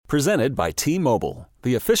Presented by T-Mobile,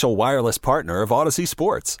 the official wireless partner of Odyssey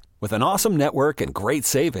Sports. With an awesome network and great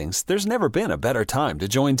savings, there's never been a better time to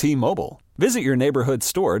join T-Mobile. Visit your neighborhood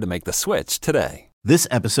store to make the switch today. This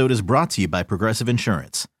episode is brought to you by Progressive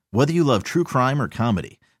Insurance. Whether you love true crime or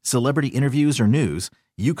comedy, celebrity interviews or news,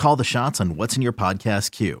 you call the shots on what's in your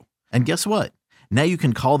podcast queue. And guess what? Now you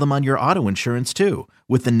can call them on your auto insurance too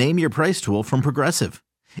with the Name Your Price tool from Progressive.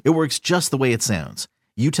 It works just the way it sounds.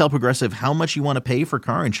 You tell Progressive how much you want to pay for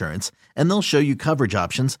car insurance, and they'll show you coverage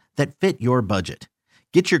options that fit your budget.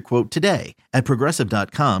 Get your quote today at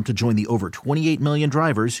Progressive.com to join the over 28 million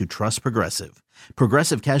drivers who trust Progressive.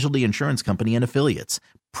 Progressive Casualty Insurance Company and Affiliates.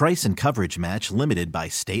 Price and coverage match limited by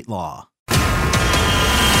state law.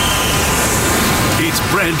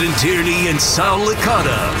 It's Brandon Tierney and Sal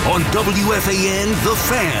Licata on WFAN The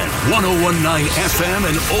Fan, 101.9 FM,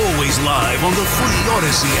 and always live on the free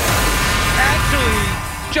Odyssey app. Actually,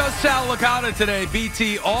 just Sal Licata today.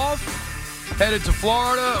 BT off, headed to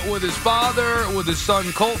Florida with his father, with his son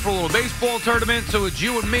Colt for a little baseball tournament. So it's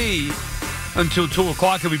you and me until 2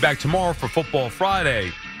 o'clock. He'll be back tomorrow for Football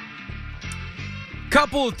Friday.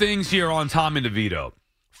 Couple of things here on Tommy DeVito.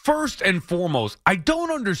 First and foremost, I don't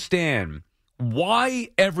understand why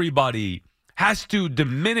everybody has to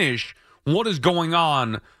diminish what is going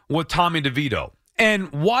on with Tommy DeVito.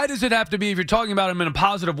 And why does it have to be, if you're talking about him in a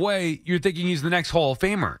positive way, you're thinking he's the next Hall of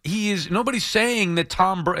Famer? Nobody's saying that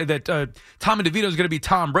Tommy DeVito is going to be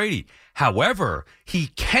Tom Brady. However, he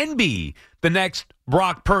can be the next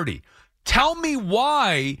Brock Purdy. Tell me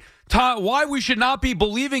why we should not be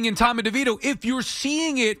believing in Tommy DeVito if you're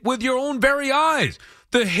seeing it with your own very eyes.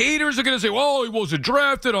 The haters are going to say, oh, he wasn't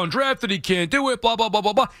drafted, undrafted, he can't do it, blah, blah, blah,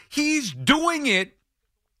 blah, blah. He's doing it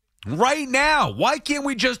right now. Why can't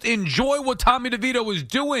we just enjoy what Tommy DeVito is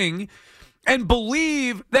doing and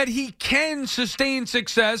believe that he can sustain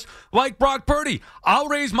success like Brock Purdy? I'll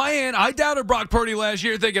raise my hand. I doubted Brock Purdy last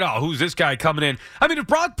year thinking, oh, who's this guy coming in? I mean, if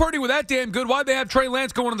Brock Purdy were that damn good, why'd they have Trey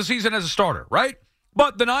Lance going into the season as a starter, right?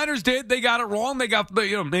 But the Niners did. They got it wrong. They got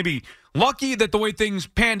maybe lucky that the way things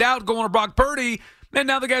panned out going to Brock Purdy, and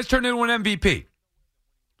now the guy's turned into an MVP.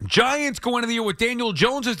 Giants go into the year with Daniel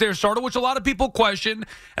Jones as their starter, which a lot of people question.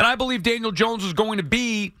 And I believe Daniel Jones is going to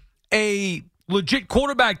be a legit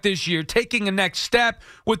quarterback this year, taking a next step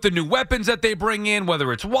with the new weapons that they bring in,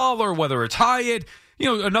 whether it's Waller, whether it's Hyatt.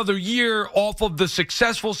 Another year off of the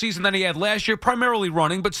successful season that he had last year, primarily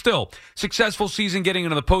running, but still successful season, getting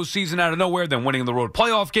into the postseason out of nowhere, then winning the road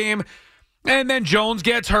playoff game. And then Jones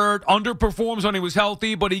gets hurt, underperforms when he was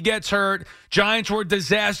healthy, but he gets hurt. Giants were a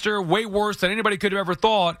disaster, way worse than anybody could have ever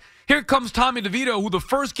thought. Here comes Tommy DeVito, who the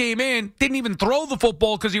first game in didn't even throw the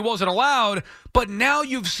football because he wasn't allowed. But now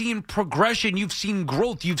you've seen progression. You've seen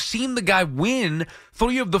growth. You've seen the guy win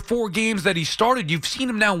 3 of the 4 games that he started. You've seen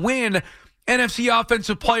him now win NFC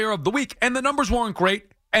Offensive Player of the Week. And the numbers weren't great.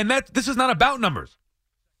 And this is not about numbers.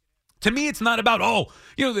 To me, it's not about,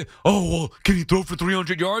 can he throw for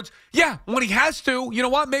 300 yards? Yeah, when he has to, you know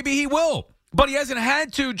what? Maybe he will. But he hasn't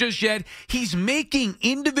had to just yet. He's making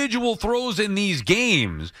individual throws in these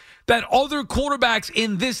games that other quarterbacks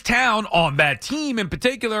in this town, on that team in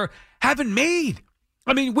particular, haven't made.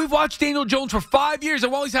 I mean, we've watched Daniel Jones for 5 years,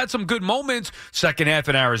 and while he's had some good moments, second half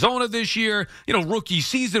in Arizona this year, rookie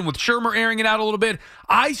season with Shermer airing it out a little bit,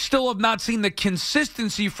 I still have not seen the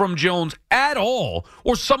consistency from Jones at all,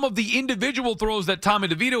 or some of the individual throws that Tommy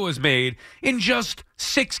DeVito has made in just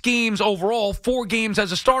 6 games overall, 4 games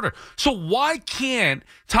as a starter. So why can't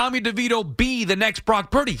Tommy DeVito be the next Brock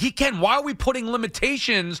Purdy? He can. Why are we putting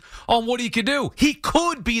limitations on what he could do? He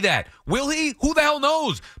could be that. Will he? Who the hell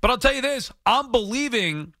knows? But I'll tell you this, I'm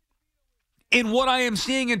believing in what I am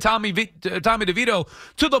seeing in Tommy DeVito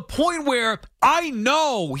to the point where I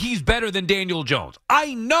know he's better than Daniel Jones.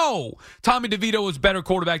 I know Tommy DeVito is a better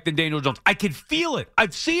quarterback than Daniel Jones. I can feel it.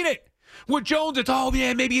 I've seen it. With Jones, it's, oh,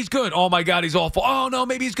 yeah, maybe he's good. Oh, my God, he's awful. Oh, no,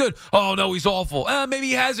 maybe he's good. Oh, no, he's awful. Maybe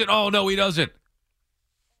he hasn't. Oh, no, he doesn't.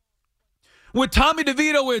 With Tommy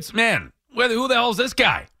DeVito, it's, man, who the hell is this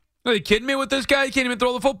guy? Are you kidding me with this guy? He can't even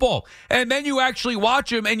throw the football. And then you actually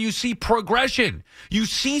watch him and you see progression. You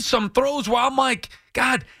see some throws where I'm like,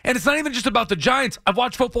 God, and it's not even just about the Giants. I've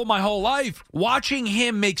watched football my whole life. Watching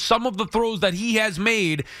him make some of the throws that he has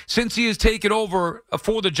made since he has taken over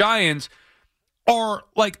for the Giants are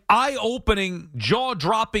like eye-opening,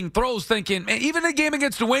 jaw-dropping throws, thinking, man, even in the game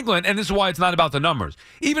against New England, and this is why it's not about the numbers,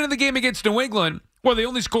 even in the game against New England, where they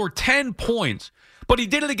only scored 10 points, but he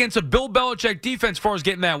did it against a Bill Belichick defense as far as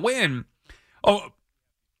getting that win.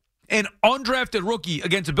 An undrafted rookie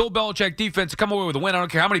against a Bill Belichick defense to come away with a win. I don't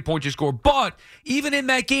care how many points you score. But even in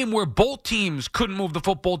that game where both teams couldn't move the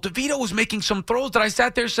football, DeVito was making some throws that I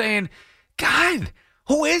sat there saying, God,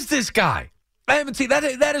 Who is this guy? I haven't seen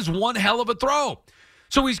that. That is one hell of a throw.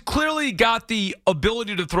 So he's clearly got the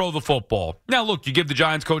ability to throw the football. Now, look, you give the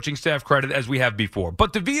Giants coaching staff credit as we have before.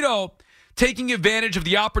 But DeVito, taking advantage of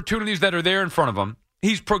the opportunities that are there in front of him,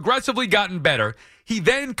 he's progressively gotten better. He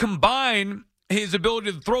then combined his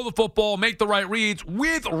ability to throw the football, make the right reads,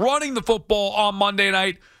 with running the football on Monday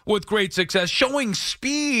night with great success, showing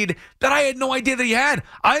speed that I had no idea that he had.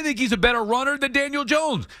 I think he's a better runner than Daniel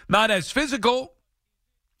Jones. Not as physical,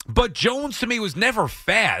 but Jones, to me, was never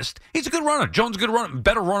fast. He's a good runner. Jones is a good runner,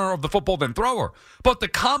 better runner of the football than thrower. But the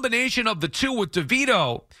combination of the two with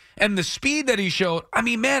DeVito and the speed that he showed, I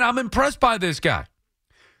mean, man, I'm impressed by this guy.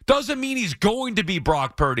 Doesn't mean he's going to be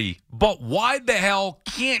Brock Purdy, but why the hell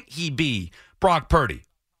can't he be Brock Purdy?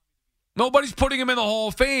 Nobody's putting him in the Hall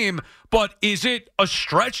of Fame, but is it a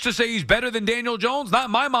stretch to say he's better than Daniel Jones? Not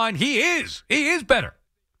in my mind. He is. He is better.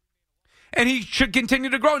 And he should continue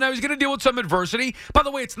to grow. Now, he's going to deal with some adversity. By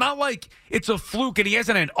the way, it's not like it's a fluke and he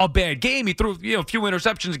hasn't had a bad game. He threw a few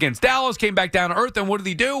interceptions against Dallas, came back down to earth, and what did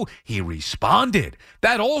he do? He responded.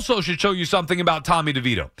 That also should show you something about Tommy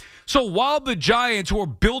DeVito. So while the Giants, who are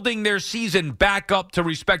building their season back up to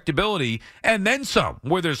respectability, and then some,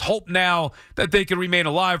 where there's hope now that they can remain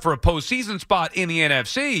alive for a postseason spot in the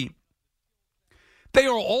NFC, they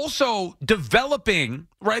are also developing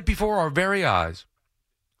right before our very eyes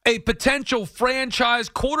a potential franchise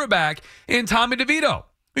quarterback in Tommy DeVito.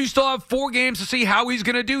 You still have 4 games to see how he's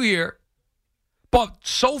going to do here. But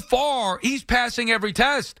so far, he's passing every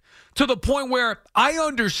test to the point where I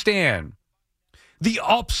understand the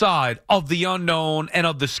upside of the unknown and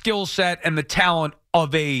of the skill set and the talent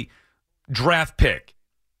of a draft pick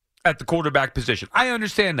at the quarterback position. I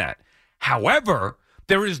understand that. However,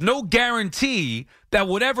 there is no guarantee that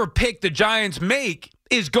whatever pick the Giants make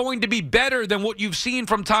is going to be better than what you've seen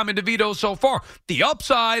from Tommy DeVito so far. The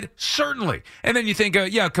upside, certainly. And then you think,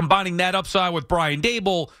 combining that upside with Brian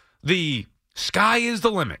Dable, the sky is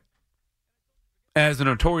the limit. As the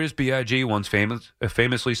notorious B.I.G. once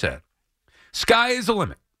famously said, sky is the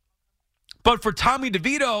limit. But for Tommy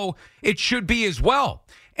DeVito, it should be as well.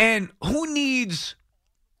 And who needs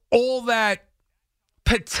all that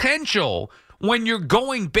potential when you're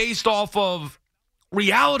going based off of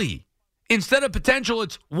reality? Instead of potential,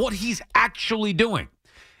 it's what he's actually doing.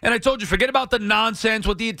 And I told you, forget about the nonsense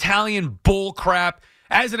with the Italian bull crap.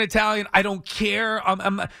 As an Italian, I don't care.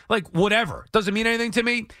 I'm like, whatever. Doesn't mean anything to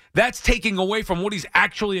me. That's taking away from what he's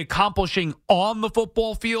actually accomplishing on the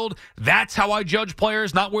football field. That's how I judge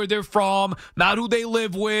players, not where they're from, not who they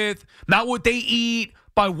live with, not what they eat,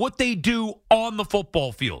 by what they do on the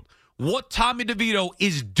football field. What Tommy DeVito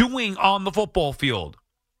is doing on the football field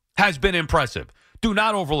has been impressive. Do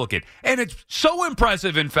not overlook it. And it's so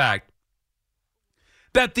impressive, in fact,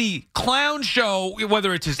 that the clown show,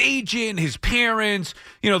 whether it's his agent, his parents,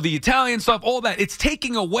 the Italian stuff, all that, it's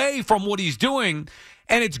taking away from what he's doing,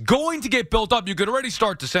 and it's going to get built up. You could already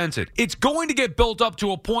start to sense it. It's going to get built up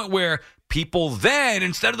to a point where people then,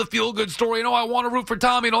 instead of the feel-good story, I want to root for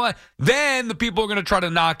Tommy and all that, then the people are going to try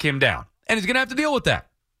to knock him down. And he's going to have to deal with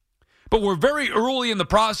that. But we're very early in the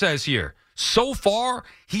process here. So far,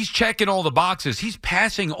 he's checking all the boxes. He's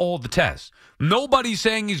passing all the tests. Nobody's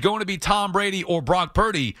saying he's going to be Tom Brady or Brock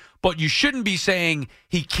Purdy, but you shouldn't be saying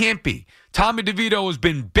he can't be. Tommy DeVito has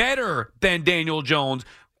been better than Daniel Jones,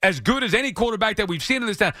 as good as any quarterback that we've seen in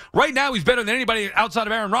this town. Right now, he's better than anybody outside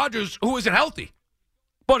of Aaron Rodgers who isn't healthy.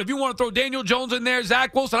 But if you want to throw Daniel Jones in there,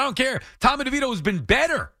 Zach Wilson, I don't care. Tommy DeVito has been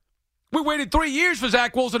better. We waited 3 years for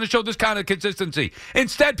Zach Wilson to show this kind of consistency.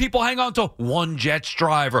 Instead, people hang on to one Jets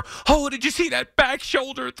driver. Oh, did you see that back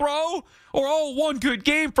shoulder throw? Or, one good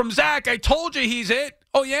game from Zach. I told you he's it.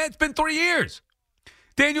 Oh, yeah, it's been 3 years.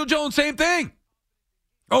 Daniel Jones, same thing.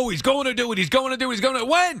 Oh, he's going to do it. He's going to do it. He's going to.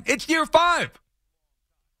 When? It's year 5.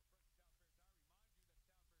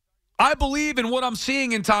 I believe in what I'm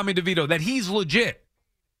seeing in Tommy DeVito, that he's legit.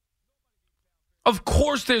 Of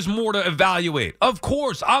course there's more to evaluate. Of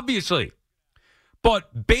course, obviously.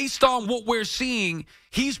 But based on what we're seeing,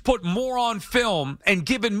 he's put more on film and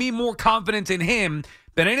given me more confidence in him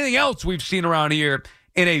than anything else we've seen around here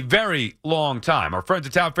in a very long time. Our friends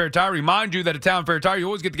at Town Fair Tire remind you that at Town Fair Tire, you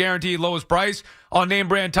always get the guaranteed lowest price on name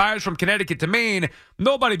brand tires from Connecticut to Maine.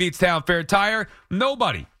 Nobody beats Town Fair Tire.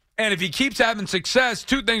 Nobody. And if he keeps having success,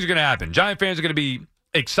 2 things are going to happen. Giant fans are going to be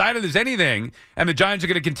excited as anything, and the Giants are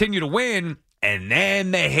going to continue to win. And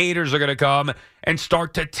then the haters are going to come and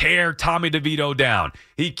start to tear Tommy DeVito down.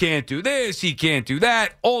 He can't do this. He can't do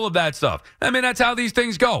that. All of that stuff. I mean, that's how these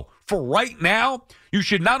things go. For right now, you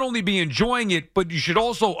should not only be enjoying it, but you should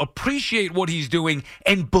also appreciate what he's doing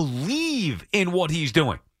and believe in what he's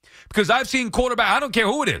doing. Because I've seen quarterback, I don't care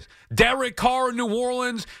who it is, Derek Carr in New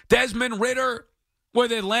Orleans, Desmond Ridder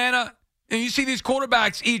with Atlanta, and you see these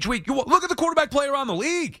quarterbacks each week. Look at the quarterback play around the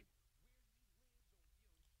league.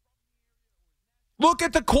 Look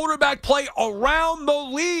at the quarterback play around the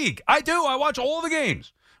league. I do. I watch all the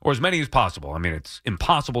games, or as many as possible. I mean, it's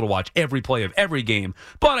impossible to watch every play of every game,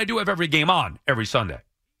 but I do have every game on every Sunday.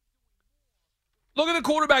 Look at the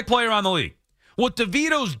quarterback play around the league. What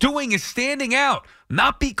DeVito's doing is standing out,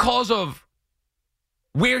 not because of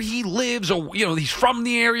where he lives or, he's from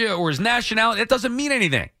the area or his nationality. It doesn't mean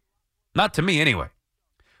anything. Not to me anyway.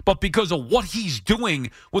 But because of what he's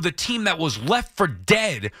doing with a team that was left for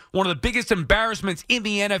dead, one of the biggest embarrassments in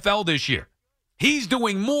the NFL this year. He's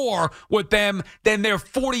doing more with them than their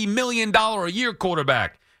 $40 million a year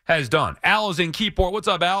quarterback has done. Al is in Keyport. What's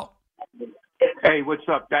up, Al? Hey, what's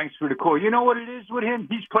up? Thanks for the call. You know what it is with him?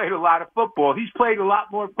 He's played a lot of football. He's played a lot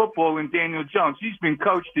more football than Daniel Jones. He's been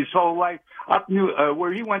coached his whole life up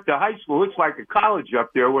where he went to high school. It's like a college up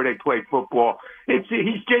there where they play football. He's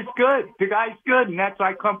just good. The guy's good, and that's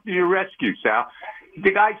why I come to your rescue, Sal.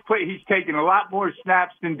 The guy's he's taken a lot more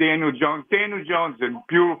snaps than Daniel Jones. Daniel Jones is a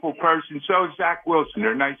beautiful person. So is Zach Wilson.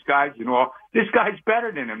 They're nice guys and all. This guy's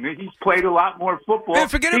better than him. He's played a lot more football. Man,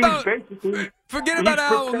 forget about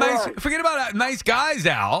nice guys,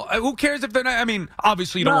 Al. Who cares if they're not? I mean,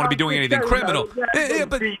 obviously you don't want to be doing anything criminal. But they're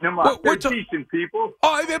decent people.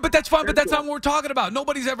 Oh, yeah, but that's fine. But that's not what we're talking about.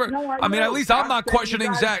 Nobody's ever. I mean, at least I'm not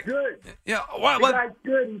questioning Zach. Good. Yeah, the guy's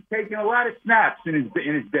good. He's taken a lot of snaps in his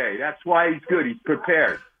day. That's why he's good. He's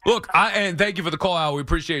prepared. Look, and thank you for the call, Al. We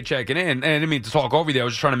appreciate checking in. And I didn't mean to talk over you there. I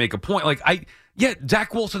was just trying to make a point.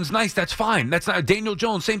 Zach Wilson's nice. That's fine. That's not Daniel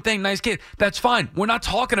Jones. Same thing. Nice kid. That's fine. We're not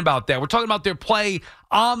talking about that. We're talking about their play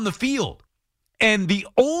on the field. And the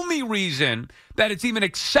only reason that it's even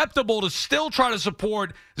acceptable to still try to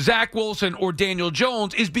support Zach Wilson or Daniel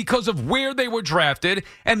Jones is because of where they were drafted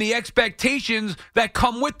and the expectations that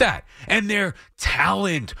come with that. And their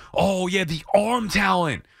talent. Oh, yeah, the arm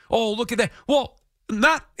talent. Oh, look at that. Well,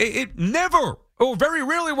 it never or very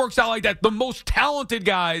rarely works out like that. The most talented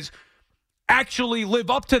guys actually live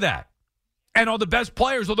up to that and are the best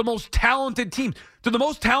players or the most talented teams. Do the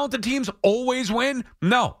most talented teams always win?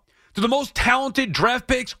 No. Do the most talented draft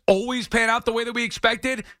picks always pan out the way that we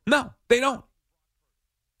expected? No, they don't.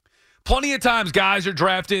 Plenty of times guys are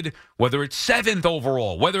drafted, whether it's 7th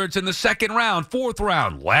overall, whether it's in the 2nd round, 4th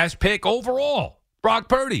round, last pick overall. Brock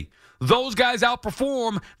Purdy. Those guys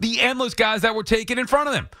outperform the endless guys that were taken in front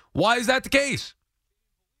of them. Why is that the case?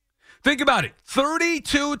 Think about it.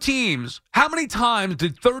 32 teams. How many times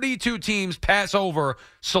did 32 teams pass over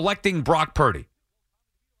selecting Brock Purdy?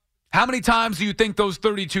 How many times do you think those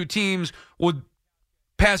 32 teams would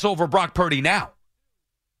pass over Brock Purdy now?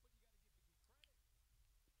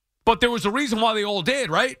 But there was a reason why they all did,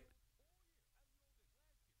 right?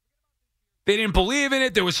 They didn't believe in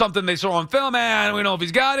it. There was something they saw on film. I don't know if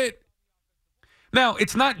he's got it. Now,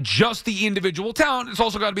 it's not just the individual talent. It's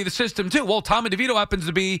also got to be the system, too. Well, Tommy DeVito happens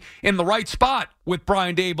to be in the right spot with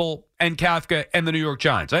Brian Daboll and Kafka and the New York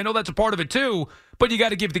Giants. I know that's a part of it, too, but you got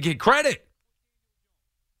to give the kid credit.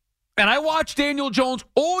 And I watched Daniel Jones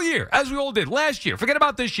all year, as we all did last year. Forget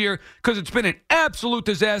about this year, because it's been an absolute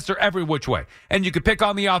disaster every which way. And you could pick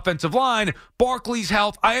on the offensive line, Barkley's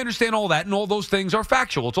health. I understand all that, and all those things are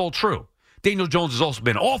factual. It's all true. Daniel Jones has also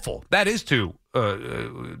been awful. That is true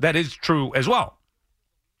as well.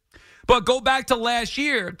 But go back to last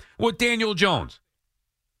year with Daniel Jones.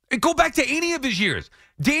 And go back to any of his years.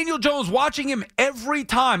 Daniel Jones, watching him every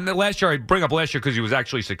time. Last year, I bring up last year because he was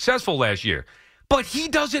actually successful last year. But he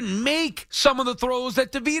doesn't make some of the throws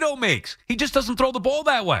that DeVito makes. He just doesn't throw the ball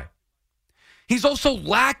that way. He's also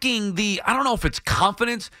lacking I don't know if it's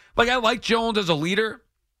confidence. I like Jones as a leader.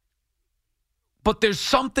 But there's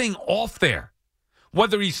something off there.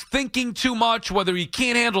 Whether he's thinking too much, whether he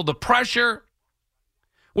can't handle the pressure.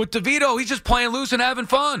 With DeVito, he's just playing loose and having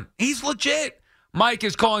fun. He's legit. Mike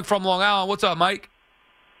is calling from Long Island. What's up, Mike?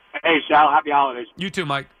 Hey, Sal. Happy holidays. You too,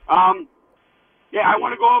 Mike. Yeah, I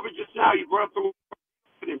want to go over just now. You brought up the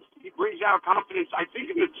confidence. He brings out confidence, I think,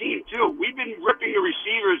 in the team, too. We've been ripping the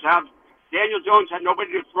receivers. Daniel Jones had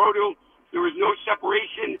nobody to throw to. There was no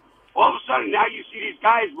separation. All of a sudden, now you see these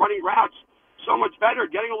guys running routes so much better,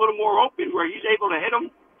 getting a little more open where he's able to hit them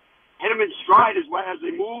in stride as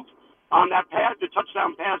they move on that pass, the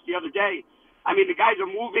touchdown pass the other day. I mean, the guys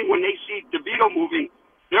are moving. When they see DeVito moving,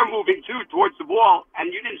 they're moving, too, towards the ball.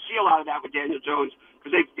 And you didn't see a lot of that with Daniel Jones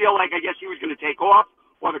because they feel like, I guess, he was going to take off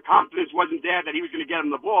or the confidence wasn't there that he was going to get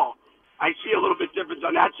him the ball. I see a little bit difference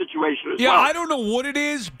on that situation as well. Yeah, I don't know what it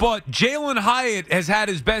is, but Jalen Hyatt has had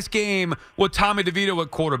his best game with Tommy DeVito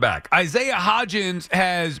at quarterback. Isaiah Hodgins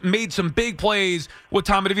has made some big plays with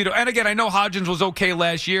Tommy DeVito. And again, I know Hodgins was okay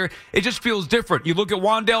last year. It just feels different. You look at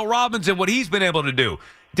Wan'Dale Robinson, what he's been able to do.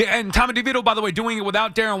 And Tommy DeVito, by the way, doing it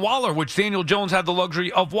without Darren Waller, which Daniel Jones had the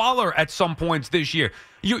luxury of Waller at some points this year.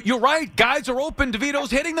 You're right. Guys are open.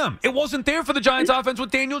 DeVito's hitting them. It wasn't there for the Giants offense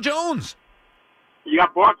with Daniel Jones. You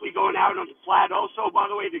got Barkley going out on the flat also, by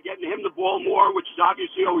the way. They're getting him the ball more, which is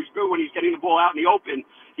obviously always good when he's getting the ball out in the open.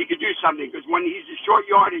 He could do something because when he's a short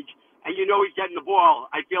yardage and you know he's getting the ball,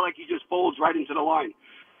 I feel like he just folds right into the line.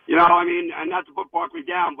 You know, I mean, and not to put Barkley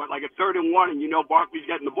down, but like a 3rd and 1 and you know Barkley's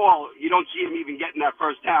getting the ball, you don't see him even getting that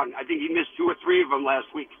first down. I think he missed 2 or 3 of them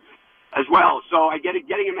last week as well. So I get it,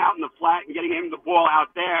 getting him out in the flat and getting him the ball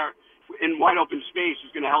out there in wide open space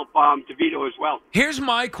is going to help DeVito as well. Here's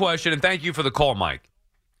my question, and thank you for the call, Mike.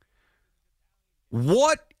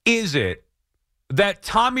 What is it that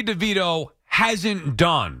Tommy DeVito hasn't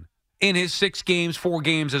done in his 6 games, 4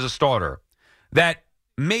 games as a starter that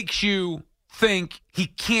makes you think he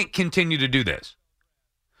can't continue to do this?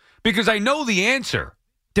 Because I know the answer.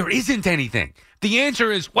 There isn't anything. The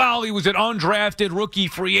answer is, well, he was an undrafted rookie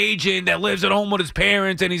free agent that lives at home with his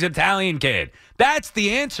parents and he's an Italian kid. That's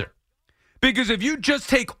the answer. Because if you just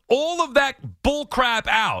take all of that bull crap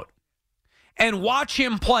out and watch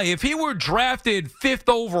him play, if he were drafted 5th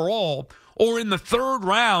overall or in the 3rd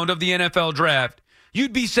round of the NFL draft,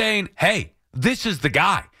 you'd be saying, hey, this is the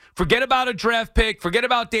guy. Forget about a draft pick. Forget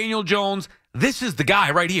about Daniel Jones. This is the guy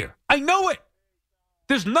right here. I know it.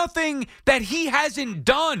 There's nothing that he hasn't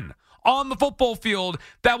done on the football field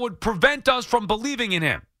that would prevent us from believing in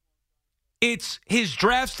him. It's his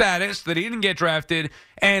draft status that he didn't get drafted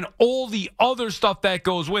and all the other stuff that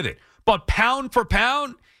goes with it. But pound for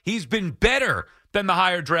pound, he's been better than the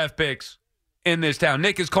higher draft picks in this town.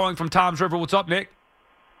 Nick is calling from Toms River. What's up, Nick?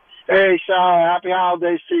 Hey, Sal. Happy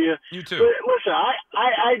holidays to you. You too. But listen,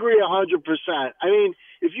 I agree 100%. I mean,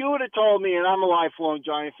 if you would have told me, and I'm a lifelong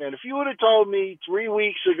Giant fan, if you would have told me 3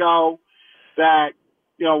 weeks ago that,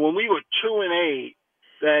 you know, when we were 2-8,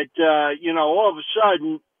 that, you know, all of a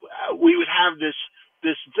sudden we would have this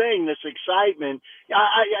thing, this excitement,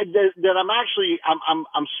 that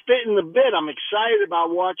I'm spitting the bit. I'm excited about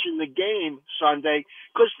watching the game Sunday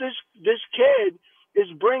because this kid is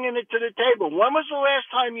bringing it to the table. When was the last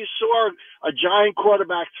time you saw a Giant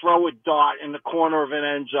quarterback throw a dart in the corner of an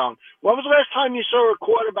end zone? When was the last time you saw a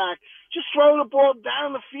quarterback just throw the ball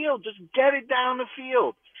down the field, just get it down the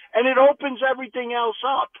field, and it opens everything else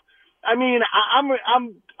up? I mean,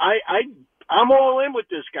 I'm all in with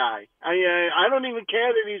this guy. I don't even care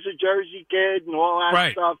that he's a Jersey kid and all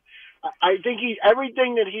that stuff. I think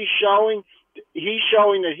everything that he's showing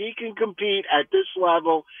that he can compete at this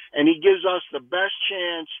level, and he gives us the best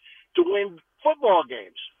chance to win football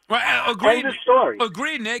games. Right, agreed. End of story.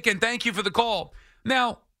 Agreed, Nick, and thank you for the call.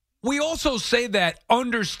 Now, we also say that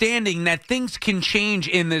understanding that things can change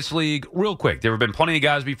in this league real quick. There have been plenty of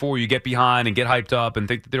guys before you get behind and get hyped up and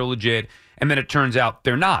think that they're legit, and then it turns out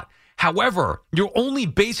they're not. However, you're only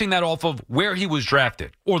basing that off of where he was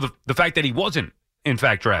drafted or the fact that he wasn't, in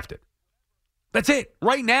fact, drafted. That's it.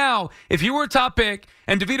 Right now, if you were a top pick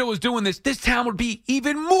and DeVito was doing this town would be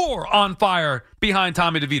even more on fire behind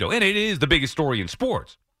Tommy DeVito. And it is the biggest story in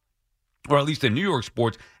sports, or at least in New York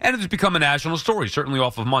sports, and it's become a national story, certainly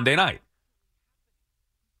off of Monday night.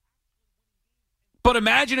 But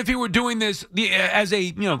imagine if he were doing this as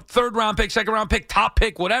a 3rd round pick, 2nd round pick, top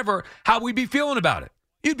pick, whatever, how we'd be feeling about it.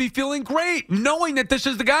 You'd be feeling great knowing that this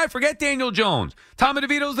is the guy. Forget Daniel Jones. Tommy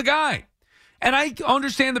DeVito's the guy. And I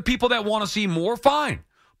understand the people that want to see more, fine.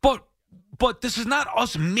 But this is not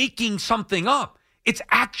us making something up. It's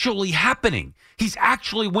actually happening. He's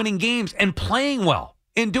actually winning games and playing well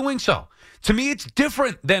in doing so. To me, it's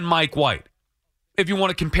different than Mike White. If you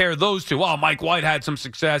want to compare those two, Mike White had some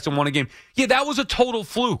success and won a game. Yeah, that was a total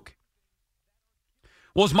fluke.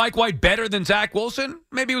 Was Mike White better than Zach Wilson?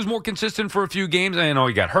 Maybe he was more consistent for a few games. I know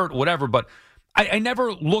he got hurt, whatever, but I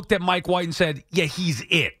never looked at Mike White and said, yeah, he's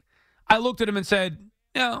it. I looked at him and said,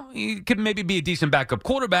 he could maybe be a decent backup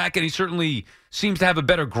quarterback, and he certainly seems to have a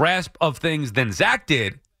better grasp of things than Zach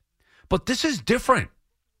did. But this is different.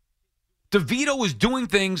 DeVito is doing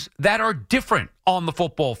things that are different on the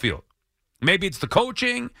football field. Maybe it's the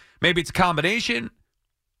coaching. Maybe it's a combination.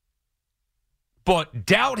 But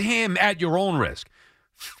doubt him at your own risk.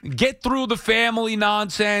 Get through the family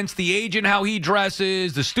nonsense, the agent, how he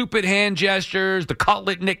dresses, the stupid hand gestures, the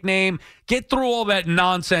Cutlet nickname. Get through all that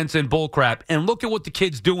nonsense and bullcrap and look at what the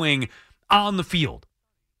kid's doing on the field.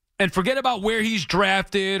 And forget about where he's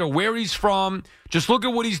drafted or where he's from. Just look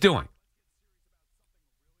at what he's doing.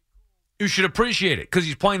 you should appreciate it because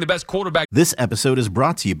he's playing the best quarterback. This episode is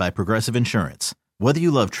brought to you by Progressive Insurance. Whether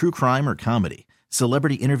you love true crime or comedy,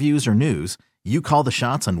 celebrity interviews or news, you call the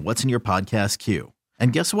shots on what's in your podcast queue.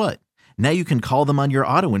 And guess what? Now you can call them on your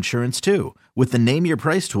auto insurance too with the Name Your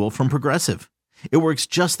Price tool from Progressive. It works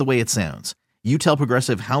just the way it sounds. You tell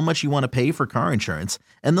Progressive how much you want to pay for car insurance,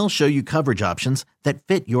 and they'll show you coverage options that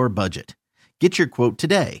fit your budget. Get your quote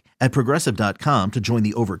today at Progressive.com to join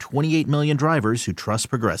the over 28 million drivers who trust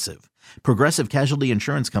Progressive. Progressive Casualty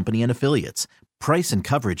Insurance Company and Affiliates. Price and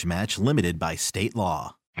coverage match limited by state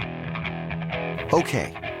law.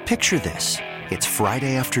 Okay, picture this. It's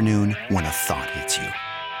Friday afternoon when a thought hits you.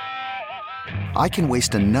 I can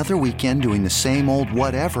waste another weekend doing the same old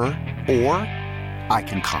whatever, or I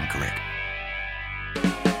can conquer it.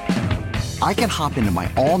 I can hop into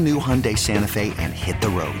my all-new Hyundai Santa Fe and hit the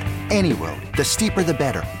road. Any road. The steeper, the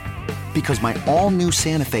better. Because my all-new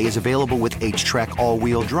Santa Fe is available with H-Track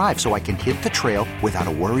all-wheel drive, so I can hit the trail without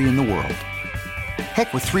a worry in the world.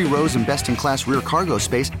 Heck, with 3 rows and best-in-class rear cargo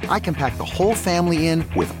space, I can pack the whole family in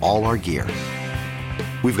with all our gear.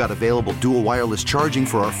 We've got available dual wireless charging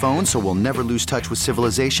for our phones, so we'll never lose touch with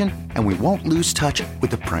civilization, and we won't lose touch with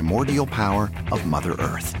the primordial power of Mother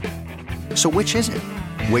Earth. So which is it?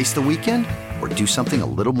 Waste the weekend or do something a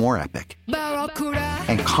little more epic?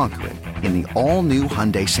 And conquer it in the all-new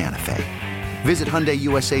Hyundai Santa Fe. Visit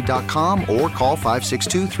HyundaiUSA.com or call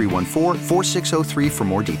 562-314-4603 for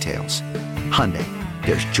more details. Hyundai,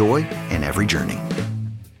 there's joy in every journey.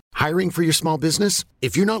 Hiring for your small business?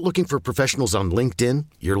 If you're not looking for professionals on LinkedIn,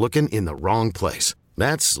 you're looking in the wrong place.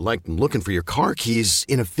 That's like looking for your car keys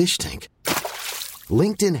in a fish tank.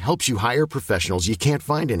 LinkedIn helps you hire professionals you can't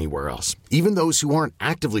find anywhere else, even those who aren't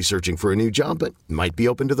actively searching for a new job but might be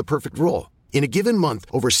open to the perfect role. In a given month,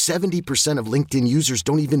 over 70% of LinkedIn users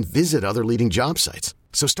don't even visit other leading job sites.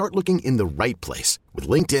 So start looking in the right place. With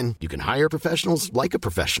LinkedIn, you can hire professionals like a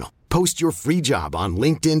professional. Post your free job on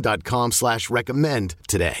linkedin.com/recommend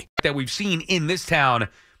today. That we've seen in this town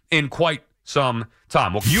in quite some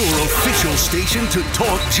time. Well, Your official station to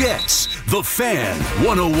talk Jets. The Fan,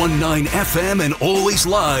 101.9 FM and always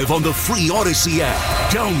live on the free Odyssey app.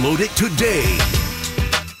 Download it today.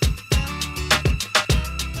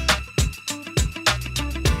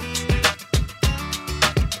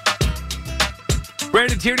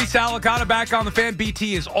 Brandon Tierney, Sal Licata back on the Fan.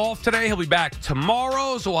 BT is off today. He'll be back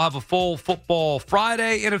tomorrow, so we'll have a full Football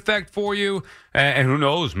Friday in effect for you. And who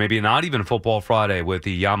knows, maybe not even a Football Friday with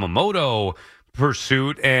the Yamamoto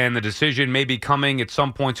pursuit, and the decision may be coming at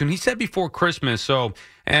some point soon. He said before Christmas,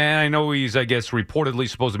 and I know he's, I guess, reportedly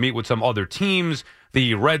supposed to meet with some other teams,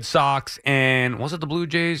 the Red Sox and, was it the Blue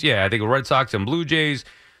Jays? Yeah, I think the Red Sox and Blue Jays.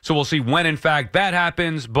 So we'll see when, in fact, that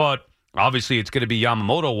happens, but obviously, it's going to be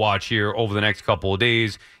Yamamoto watch here over the next couple of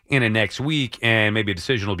days, in the next week, and maybe a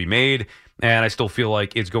decision will be made. And I still feel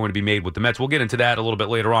like it's going to be made with the Mets. We'll get into that a little bit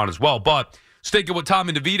later on as well. But sticking with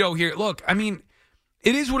Tommy DeVito here, look, I mean,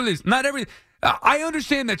 it is what it is. Not every. I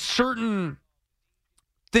understand that certain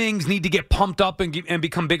things need to get pumped up and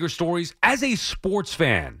become bigger stories. As a sports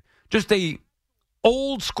fan, just a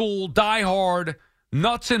old school, diehard,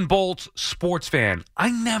 nuts and bolts sports fan,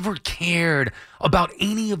 I never cared about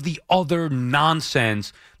any of the other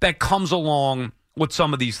nonsense that comes along with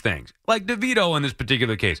some of these things. Like DeVito in this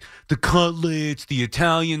particular case. The cutlets, the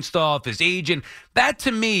Italian stuff, his agent. That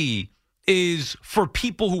to me is for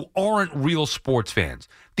people who aren't real sports fans.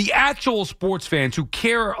 The actual sports fans who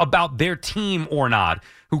care about their team or not,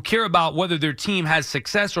 who care about whether their team has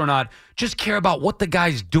success or not, just care about what the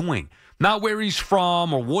guy's doing. Not where he's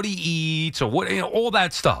from or what he eats or what, all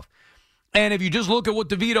that stuff. And if you just look at what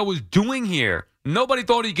DeVito was doing here, nobody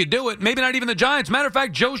thought he could do it. Maybe not even the Giants. Matter of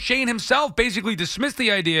fact, Joe Shane himself basically dismissed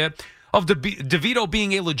the idea of DeVito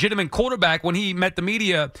being a legitimate quarterback when he met the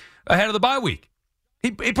media ahead of the bye week.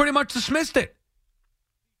 He pretty much dismissed it.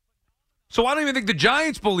 So I don't even think the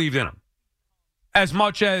Giants believed in him as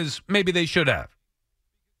much as maybe they should have.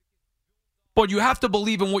 But you have to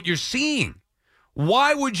believe in what you're seeing.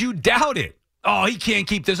 Why would you doubt it? Oh, he can't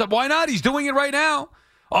keep this up. Why not? He's doing it right now.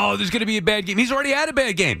 Oh, there's going to be a bad game. He's already had a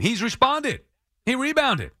bad game. He's responded. He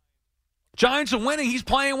rebounded. Giants are winning. He's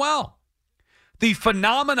playing well. The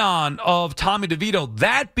phenomenon of Tommy DeVito,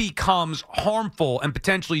 that becomes harmful and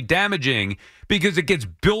potentially damaging because it gets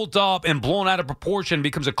built up and blown out of proportion,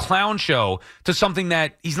 becomes a clown show to something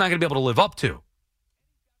that he's not going to be able to live up to.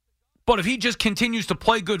 But if he just continues to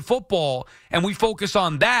play good football and we focus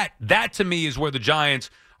on that, that to me is where the Giants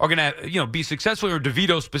are going to, be successful, or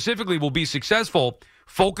DeVito specifically will be successful.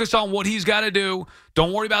 Focus on what he's got to do.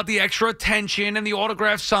 Don't worry about the extra attention and the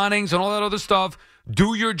autograph signings and all that other stuff.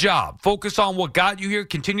 Do your job. Focus on what got you here.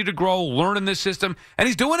 Continue to grow, learn in this system. And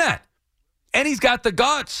he's doing that. And he's got the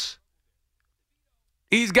guts.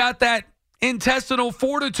 He's got that intestinal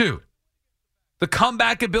fortitude. The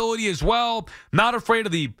comeback ability as well. Not afraid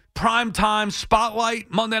of the primetime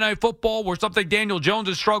spotlight Monday Night Football, where something Daniel Jones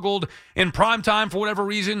has struggled in primetime for whatever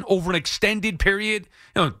reason over an extended period.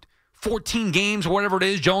 14 games or whatever it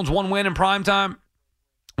is. Jones 1 win in primetime.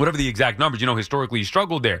 Whatever the exact numbers, historically he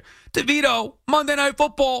struggled there. DeVito, Monday Night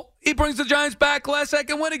Football, he brings the Giants back last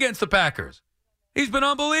second win against the Packers. He's been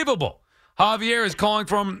unbelievable. Javier is calling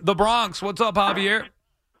from the Bronx. What's up, Javier?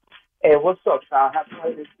 Hey, what's up, Sal? Happy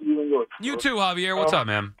holidays to you and yours. You too, Javier. What's up,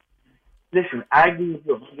 man? Listen, I agree with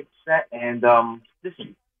you 100%. And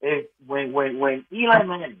listen, when Eli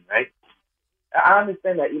Manning, right? I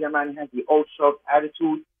understand that Eli Manning has the old sharp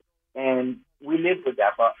attitude, and we live with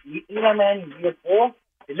that. But Eli Manning, year 4,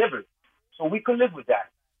 delivered, so we could live with that.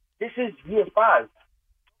 This is year 5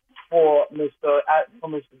 for Mr.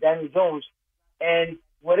 Daniel Jones, and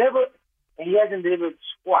he hasn't delivered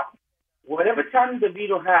squat. Whatever Tommy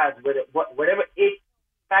DeVito has, whatever it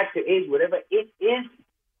factor is, whatever it is,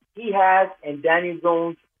 he has, and Daniel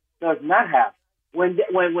Jones does not have. When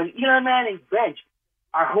Eli Manning benched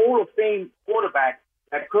our Hall of Fame quarterback,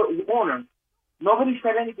 that Kurt Warner, nobody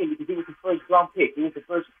said anything because he was the first round pick. He was the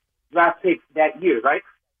first draft pick that year, right?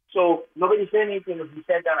 So nobody said anything if he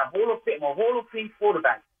said that a Hall of Fame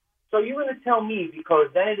quarterback. So you're going to tell me because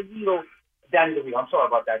Tommy DeVito,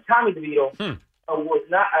 was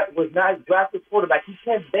not a drafted quarterback, he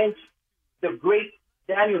can't bench the great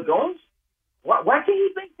Daniel Jones? Why can't he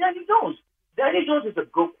bench Daniel Jones? Daniel Jones is a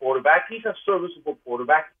good quarterback. He's a serviceable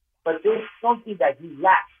quarterback, but there's something that he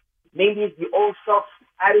lacks. Maybe it's the old self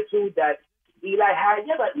attitude that Eli had.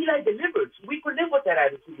 Yeah, but Eli delivered. So we could live with that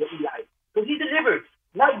attitude with Eli because he delivered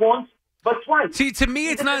not once but twice. See, to me,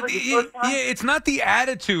 it's not. It's not the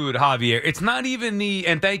attitude, Javier. It's not even the.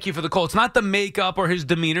 And thank you for the call. It's not the makeup or his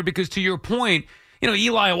demeanor, because to your point,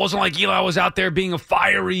 Eli, it wasn't like Eli was out there being a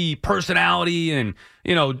fiery personality and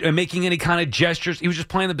making any kind of gestures. He was just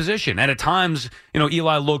playing the position. And at times,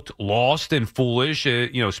 Eli looked lost and foolish.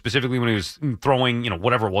 Specifically when he was throwing,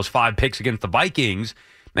 whatever it was, 5 picks against the Vikings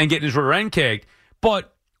and getting his rear end kicked.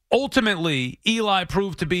 But ultimately, Eli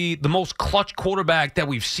proved to be the most clutch quarterback that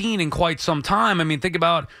we've seen in quite some time. I mean, think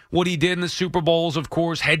about what he did in the Super Bowls, of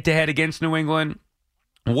course, head-to-head against New England.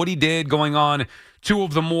 What he did going on 2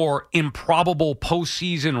 of the more improbable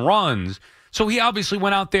postseason runs. So he obviously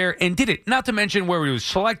went out there and did it. Not to mention where he was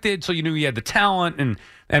selected, so you knew he had the talent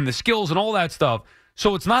and the skills and all that stuff.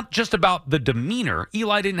 So it's not just about the demeanor.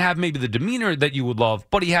 Eli didn't have maybe the demeanor that you would love,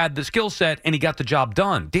 but he had the skill set and he got the job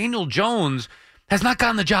done. Daniel Jones has not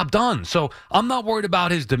gotten the job done. So I'm not worried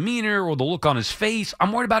about his demeanor or the look on his face.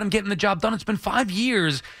 I'm worried about him getting the job done. It's been 5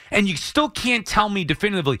 years, and you still can't tell me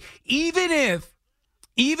definitively, even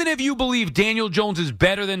if you believe Daniel Jones is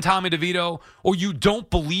better than Tommy DeVito, or you don't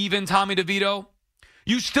believe in Tommy DeVito,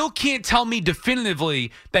 you still can't tell me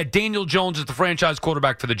definitively that Daniel Jones is the franchise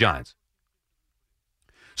quarterback for the Giants.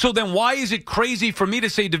 So then why is it crazy for me to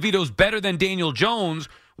say DeVito's better than Daniel Jones,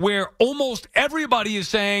 where almost everybody is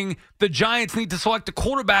saying the Giants need to select a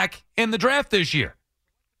quarterback in the draft this year?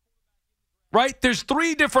 Right? There's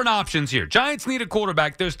 3 different options here. Giants need a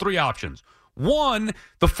quarterback. There's 3 options. 1,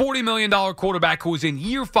 the $40 million quarterback who is in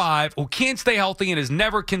year 5, who can't stay healthy and has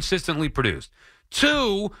never consistently produced.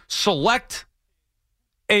 2, select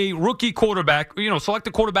a rookie quarterback, select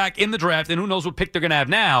a quarterback in the draft, and who knows what pick they're going to have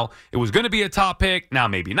now. It was going to be a top pick. Now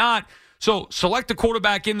maybe not. So select a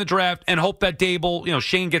quarterback in the draft and hope that Dable,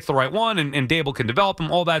 Shane gets the right one and Dable can develop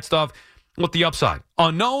him, all that stuff with the upside.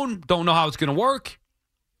 Unknown, don't know how it's going to work,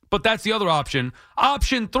 but that's the other option.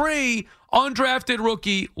 Option 3, undrafted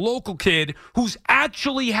rookie, local kid who's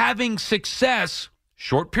actually having success,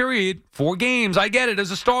 short period, 4 games, I get it,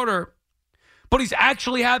 as a starter, but he's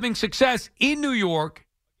actually having success in New York,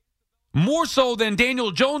 more so than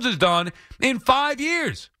Daniel Jones has done in 5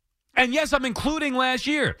 years. And yes, I'm including last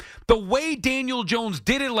year. The way Daniel Jones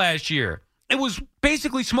did it last year, it was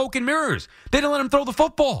basically smoke and mirrors. They didn't let him throw the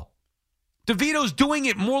football. DeVito's doing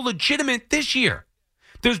it more legitimate this year.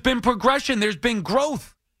 There's been progression. There's been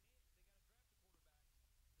growth.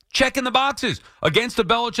 Checking the boxes against the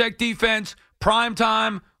Belichick defense, prime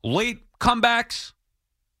time, late comebacks.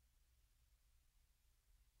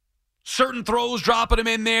 Certain throws, dropping him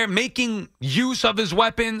in there, making use of his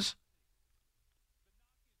weapons.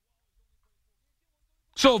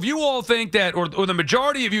 So if you all think that, or the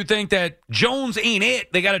majority of you think that Jones ain't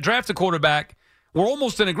it, they got to draft a quarterback, we're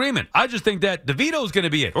almost in agreement. I just think that DeVito's going to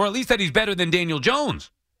be it, or at least that he's better than Daniel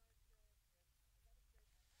Jones.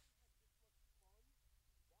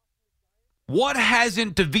 What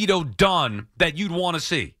hasn't DeVito done that you'd want to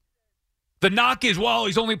see? The knock is, well,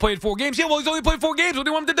 he's only played 4 games. Yeah, well, he's only played 4 games. What do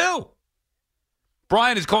you want him to do?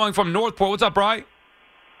 Brian is calling from Northport. What's up, Brian?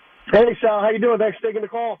 Hey, Sal. How you doing? Thanks for taking the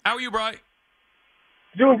call. How are you, Brian?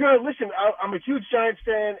 Doing good. Listen, I'm a huge Giants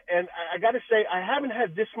fan, and I got to say, I haven't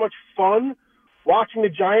had this much fun watching the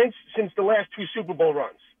Giants since the last 2 Super Bowl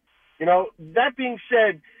runs. You know, that being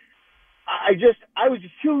said, I was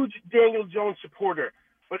a huge Daniel Jones supporter.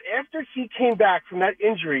 But after he came back from that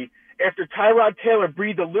injury, after Tyrod Taylor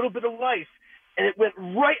breathed a little bit of life, and it went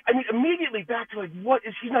right, immediately back to like, what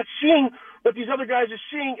is he not seeing what these other guys are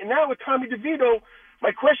seeing? And now with Tommy DeVito,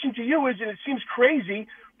 my question to you is, and it seems crazy,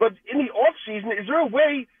 but in the offseason, is there a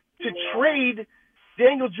way to trade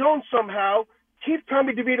Daniel Jones somehow, keep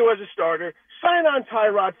Tommy DeVito as a starter, sign on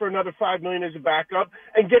Tyrod for another $5 million as a backup,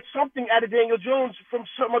 and get something out of Daniel Jones from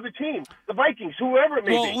some other team, the Vikings, whoever it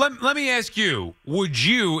may be? Well, let me ask you, would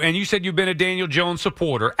you, and you said you've been a Daniel Jones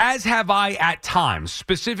supporter, as have I at times,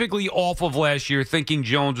 specifically off of last year, thinking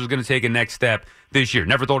Jones was going to take a next step this year.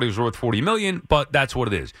 Never thought he was worth $40 million, but that's what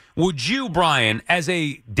it is. Would you, Brian, as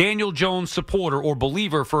a Daniel Jones supporter or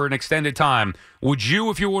believer for an extended time, would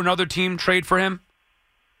you, if you were another team, trade for him?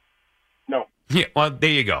 No. Yeah, well,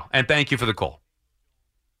 there you go. And thank you for the call.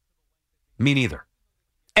 Me neither.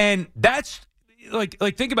 And that's, like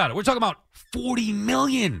think about it. We're talking about $40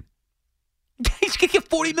 million. He's going to get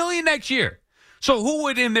 $40 million next year. So who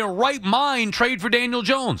would, in their right mind, trade for Daniel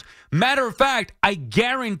Jones? Matter of fact, I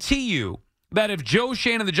guarantee you that if Joe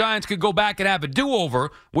Shane and the Giants could go back and have a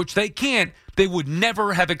do-over, which they can't, they would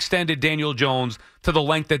never have extended Daniel Jones to the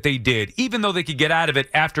length that they did, even though they could get out of it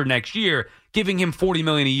after next year. Giving him $40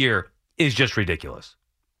 million a year is just ridiculous.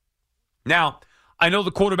 Now, I know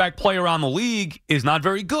the quarterback play around the league is not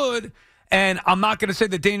very good, and I'm not going to say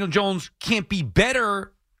that Daniel Jones can't be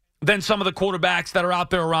better than some of the quarterbacks that are out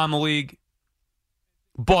there around the league,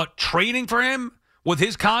 but trading for him with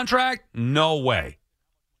his contract, no way.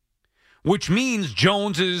 Which means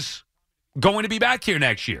Jones is going to be back here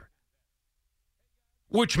next year.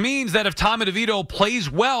 Which means that if Tommy DeVito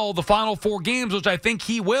plays well the final 4 games, which I think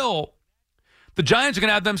he will, the Giants are going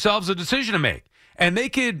to have themselves a decision to make. And they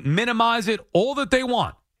could minimize it all that they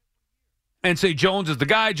want and say Jones is the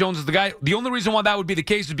guy, Jones is the guy. The only reason why that would be the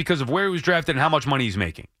case is because of where he was drafted and how much money he's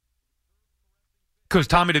making. Because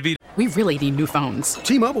Tommy DeVito. We really need new phones.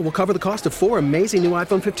 T-Mobile will cover the cost of 4 amazing new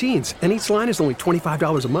iPhone 15s, and each line is only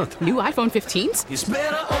 $25 a month. New iPhone 15s? It's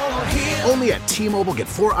better over here. Only at T-Mobile, get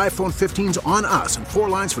 4 iPhone 15s on us and 4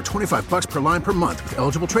 lines for $25 per line per month with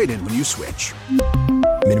eligible trade-in when you switch.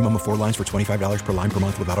 Minimum of 4 lines for $25 per line per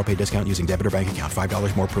month with autopay discount using debit or bank account.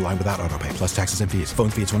 $5 more per line without autopay, plus taxes and fees. Phone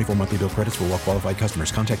fee at 24 monthly bill credits for well-qualified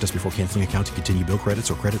customers. Contact us before canceling account to continue bill credits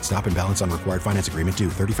or credit stop and balance on required finance agreement due.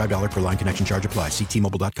 $35 per line connection charge applies. See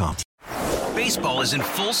T-Mobile.com. Baseball is in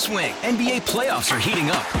full swing. NBA playoffs are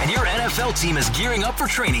heating up, and your NFL team is gearing up for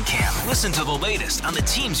training camp. Listen to the latest on the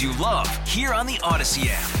teams you love here on the Odyssey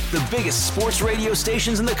app. The biggest sports radio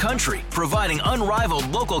stations in the country, providing unrivaled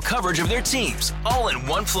local coverage of their teams, all in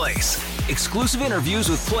one place. Exclusive interviews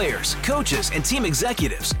with players, coaches, and team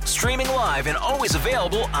executives, streaming live and always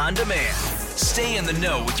available on demand. Stay in the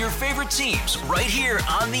know with your favorite teams right here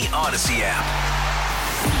on the Odyssey app.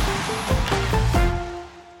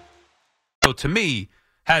 To me,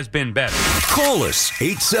 has been better. Call us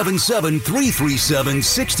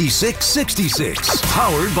 877-337-6666.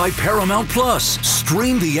 Powered by Paramount Plus.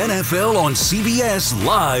 Stream the NFL on CBS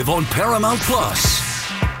live on Paramount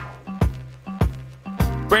Plus.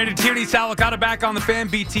 Brandon Tierney, Sal Licata back on the Fan.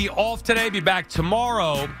 BT off today. Be back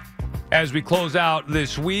tomorrow as we close out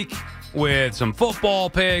this week with some football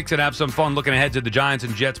picks and have some fun looking ahead to the Giants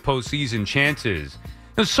and Jets postseason chances.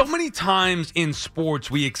 There's so many times in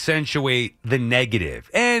sports we accentuate the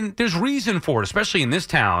negative, and there's reason for it, especially in this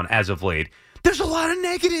town as of late. There's a lot of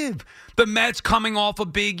negative. The Mets coming off a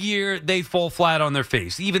big year, they fall flat on their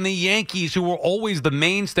face. Even the Yankees, who were always the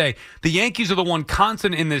mainstay, the Yankees are the one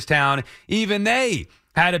constant in this town. Even they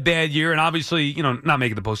had a bad year, and obviously, not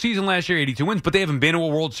making the postseason last year, 82 wins, but they haven't been to a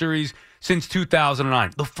World Series since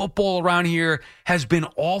 2009. The football around here has been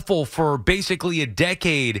awful for basically a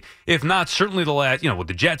decade, if not certainly the last, with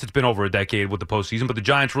the Jets, it's been over a decade with the postseason, but the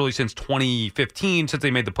Giants really since 2015, since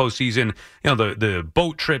they made the postseason, the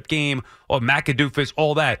boat trip game, or McAdoofus,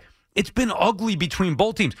 all that. It's been ugly between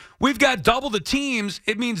both teams. We've got double the teams.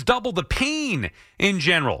 It means double the pain in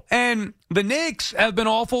general. And the Knicks have been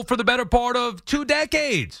awful for the better part of 2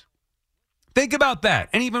 decades. Think about that.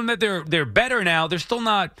 And even that they're better now, they're still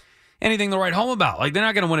not anything to write home about. Like, they're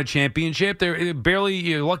not going to win a championship. They're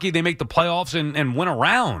barely lucky they make the playoffs and win a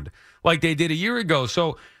round like they did a year ago.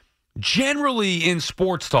 So generally in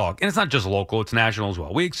sports talk, and it's not just local, it's national as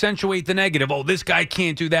well, we accentuate the negative. Oh, this guy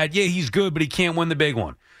can't do that. Yeah, he's good, but he can't win the big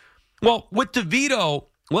one. Well, with DeVito,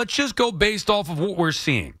 let's just go based off of what we're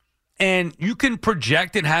seeing. And you can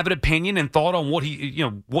project and have an opinion and thought on what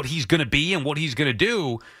he's going to be and what he's going to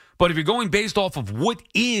do. But if you're going based off of what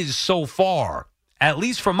is so far, at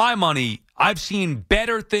least for my money, I've seen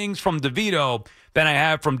better things from DeVito than I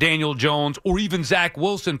have from Daniel Jones or even Zach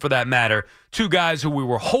Wilson, for that matter, two guys who we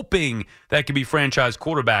were hoping that could be franchise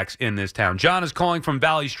quarterbacks in this town. John is calling from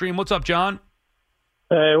Valley Stream. What's up, John?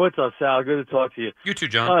 Hey, what's up, Sal? Good to talk to you. You too,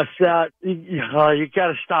 John. Sal, you got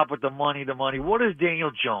to stop with the money. What is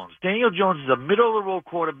Daniel Jones? Daniel Jones is a middle-of-the-road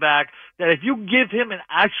quarterback that if you give him an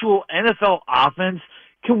actual NFL offense,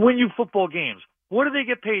 can win you football games. What do they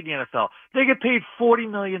get paid in the NFL? They get paid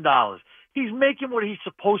 $40 million. He's making what he's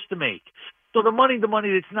supposed to make. So the money,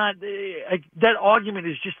 it's not that argument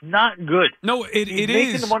is just not good. No, he's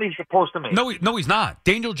making the money he's supposed to make. No, he's not.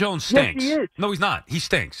 Daniel Jones stinks. Yes, he is. No, he's not. He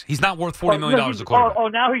stinks. He's not worth $40 million a quarterback. Oh,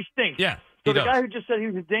 now he stinks. Yeah, so he the does. guy who just said he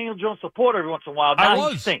was a Daniel Jones supporter every once in a while, now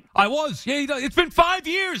he stinks. I was. Yeah, he does. It's been 5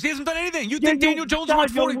 years. He hasn't done anything. You think Daniel Jones is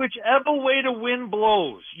worth 40? Whichever way the wind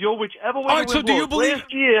blows. Whichever way All right, the wind so do you blows. believe?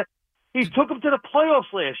 Last year, he took him to the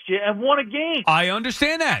playoffs last year and won a game. I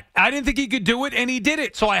understand that. I didn't think he could do it, and he did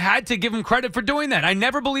it. So I had to give him credit for doing that. I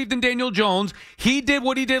never believed in Daniel Jones. He did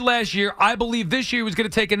what he did last year. I believe this year he was going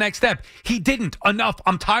to take a next step. He didn't. Enough.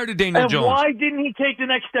 I'm tired of Daniel Jones. And why didn't he take the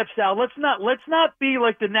next step, Sal? Let's not be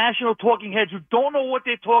like the national talking heads who don't know what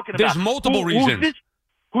they're talking about. There's multiple reasons.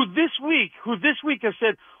 Who this week have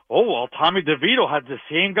said, oh, well, Tommy DeVito had the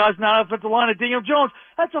same guys in the offensive line as Daniel Jones.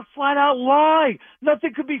 That's a flat-out lie.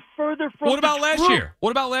 Nothing could be further from What about last truth. year?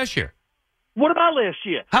 What about last year? What about last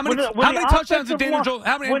year? How many touchdowns did Daniel Jones?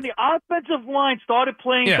 When the offensive line started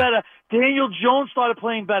playing better, Daniel Jones started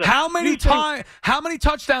playing better. How many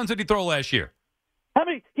touchdowns did he throw last year?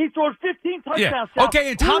 He threw 15 touchdowns. Yeah. Sal.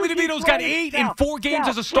 Okay, and Tommy DeVito's got 8 in 4 games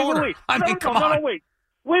as a starter. Come on. Wait.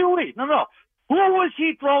 No. Who was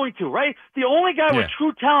he throwing to, right? The only guy with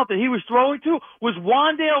true talent that he was throwing to was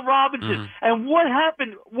Wan'Dale Robinson. And what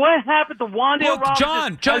happened? What happened to Wan'Dale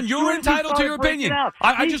Robinson? John, you're entitled to your opinion.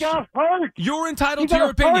 He got hurt. You're entitled to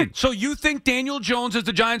your opinion. So you think Daniel Jones is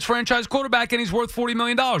the Giants franchise quarterback and he's worth $40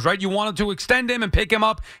 million, right? You wanted to extend him and pick him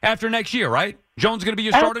up after next year, right? Jones is going to be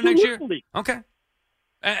your starter next year? Okay.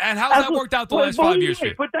 And how's that worked out the last 5 years for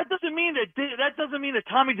you? But that doesn't mean that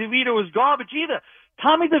Tommy DeVito is garbage either.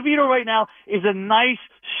 Tommy DeVito right now is a nice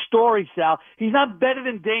story, Sal. He's not better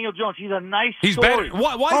than Daniel Jones. He's a nice story. He's better.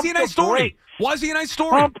 Why is he a nice story? Why is he a nice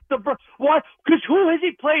story? Why? Because who has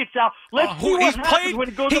he played, Sal? Let's see what happens when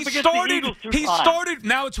he goes up against the Eagles 2 times. Started.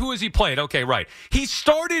 Now it's who has he played? Okay, right. He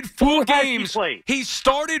started 4 games. He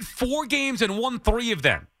started 4 games and won 3 of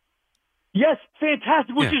them. Yes,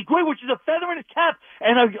 fantastic, which is great, which is a feather in his cap.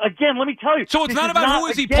 And again, let me tell you. So it's not about who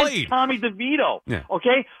has he played. Tommy DeVito,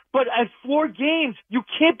 okay? But at 4 games, you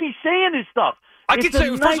can't be saying this stuff. I can say,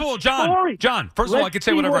 first of all, John, first of all, I can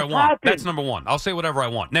say whatever I want. Happens. That's number one. I'll say whatever I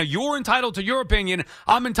want. Now, you're entitled to your opinion.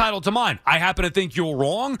 I'm entitled to mine. I happen to think you're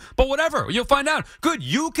wrong, but whatever. You'll find out. Good.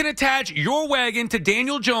 You can attach your wagon to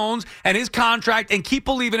Daniel Jones and his contract and keep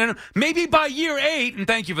believing in him. Maybe by year 8, and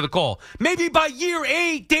thank you for the call, maybe by year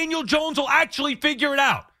 8, Daniel Jones will actually figure it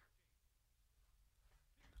out.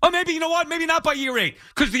 Or maybe, you know what? Maybe not by year 8,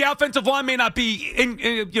 because the offensive line may not be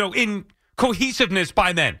in cohesiveness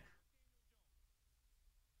by then.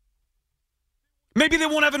 Maybe they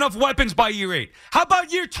won't have enough weapons by year 8. How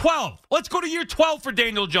about year 12? Let's go to year 12 for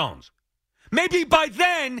Daniel Jones. Maybe by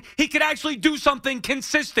then he could actually do something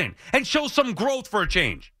consistent and show some growth for a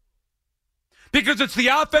change. Because it's the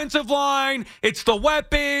offensive line, it's the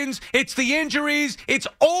weapons, it's the injuries. It's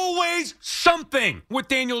always something with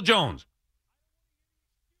Daniel Jones.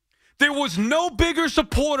 There was no bigger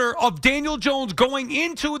supporter of Daniel Jones going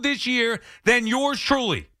into this year than yours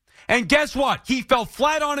truly. And guess what? He fell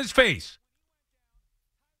flat on his face.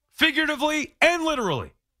 Figuratively and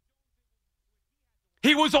literally.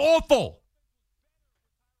 He was awful.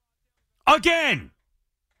 Again,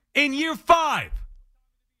 in year 5.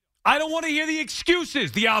 I don't want to hear the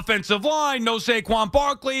excuses. The offensive line, no Saquon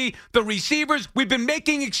Barkley, the receivers. We've been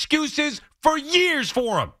making excuses for years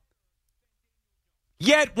for him.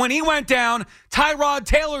 Yet, when he went down, Tyrod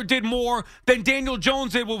Taylor did more than Daniel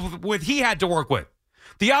Jones did with what he had to work with.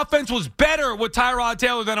 The offense was better with Tyrod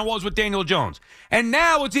Taylor than it was with Daniel Jones. And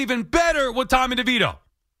now it's even better with Tommy DeVito.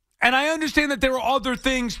 And I understand that there are other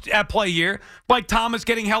things at play here, like Thomas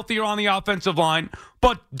getting healthier on the offensive line.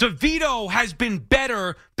 But DeVito has been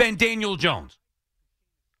better than Daniel Jones.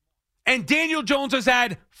 And Daniel Jones has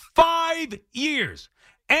had 5 years.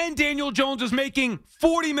 and Daniel Jones is making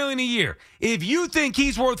 $40 million a year. If you think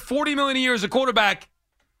he's worth $40 million a year as a quarterback,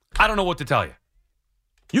 I don't know what to tell you.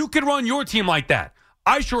 You can run your team like that.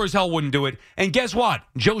 I sure as hell wouldn't do it. And guess what?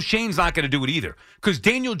 Joe Shane's not going to do it either, because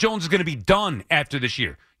Daniel Jones is going to be done after this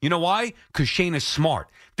year. You know why? Because Shane is smart.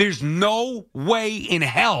 There's no way in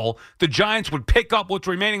hell the Giants would pick up what's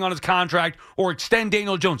remaining on his contract or extend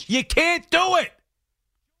Daniel Jones. You can't do it.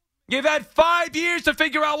 You've had 5 years to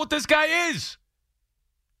figure out what this guy is,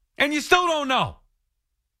 and you still don't know.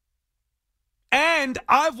 And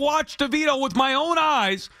I've watched DeVito with my own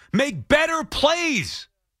eyes make better plays,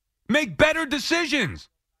 make better decisions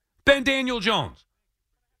than Daniel Jones.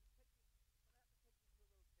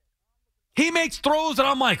 He makes throws that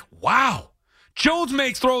I'm like, wow. Jones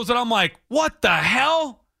makes throws that I'm like, what the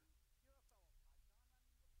hell?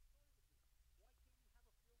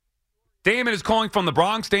 Damon is calling from the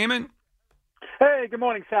Bronx. Damon? Hey, good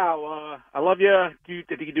morning, Sal. I love you. You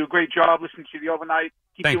do a great job listening to the overnight.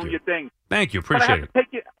 Keep Thank doing you. your thing. Thank you. Appreciate it.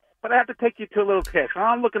 But I have to take you to a little test.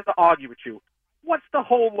 I'm looking to argue with you. What's the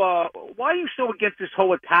whole, why are you so against this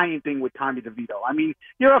whole Italian thing with Tommy DeVito? I mean,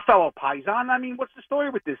 you're a fellow Paisan. I mean, what's the story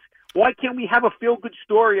with this? Why can't we have a feel-good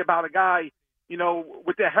story about a guy,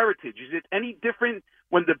 with their heritage? Is it any different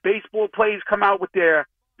when the baseball players come out with the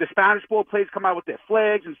Spanish ball players come out with their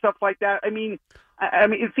flags and stuff like that? I mean,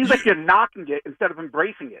 it seems like you're knocking it instead of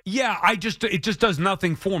embracing it. Yeah, it just does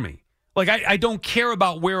nothing for me. Like, I don't care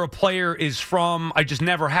about where a player is from. I just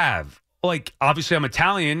never have. Like, obviously I'm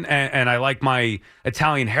Italian and I like my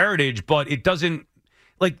Italian heritage, but it doesn't,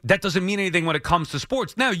 that doesn't mean anything when it comes to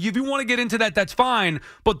sports. Now, if you want to get into that, that's fine.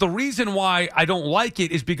 But the reason why I don't like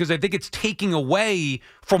it is because I think it's taking away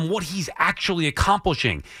from what he's actually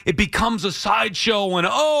accomplishing. It becomes a sideshow and,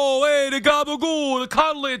 oh, hey, the gabagool, the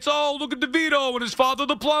cutlets, oh, look at DeVito and his father,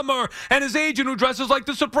 the plumber, and his agent who dresses like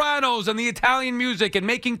the Sopranos and the Italian music and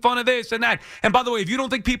making fun of this and that. And by the way, if you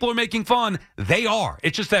don't think people are making fun, they are.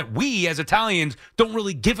 It's just that we as Italians don't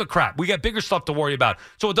really give a crap. We got bigger stuff to worry about.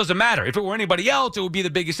 So it doesn't matter. If it were anybody else, it would be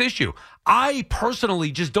the biggest issue. I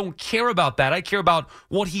personally just don't care about that. I care about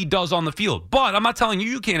what he does on the field. But I'm not telling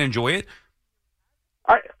you can't enjoy it.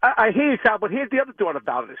 I hear you, Sal, but here's the other thought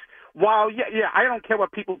about this. While, I don't care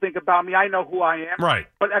what people think about me. I know who I am. Right.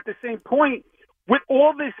 But at the same point, with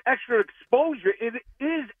all this extra exposure, it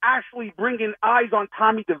is actually bringing eyes on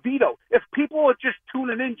Tommy DeVito. If people are just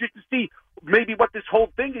tuning in just to see maybe what this whole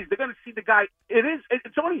thing is, they're going to see the guy.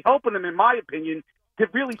 It's only helping them, in my opinion, to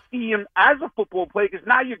really see him as a football player, because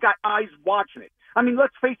now you've got eyes watching it. I mean,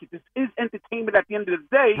 let's face it, this is entertainment at the end of the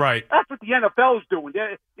day. Right. That's what the NFL is doing.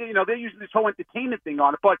 They're using this whole entertainment thing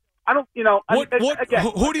on it. But I don't, again,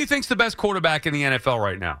 who do you think's the best quarterback in the NFL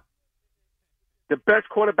right now? The best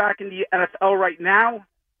quarterback in the NFL right now?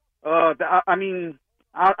 Mahomes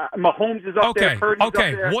is up there. Purdy's up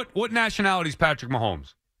there. What nationality is Patrick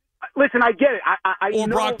Mahomes? Listen, I get it. Or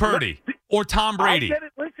Brock Purdy. Or Tom Brady. I get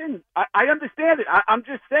it. Listen, I understand it. I'm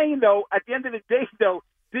just saying, though, at the end of the day, though,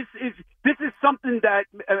 this is something that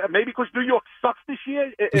maybe because New York sucks this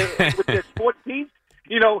year with their sports teams,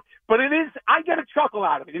 but it is. I get a chuckle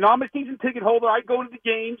out of it. I'm a season ticket holder. I go to the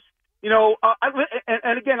games.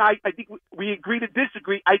 And again, I think we agree to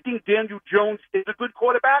disagree. I think Daniel Jones is a good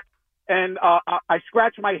quarterback, and I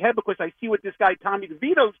scratch my head because I see what this guy Tommy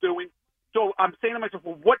DeVito's doing. So I'm saying to myself,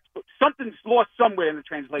 well, something's lost somewhere in the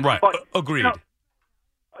translation. Right. But, agreed.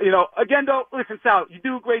 Again, though, listen, Sal, you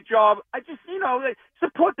do a great job. I just,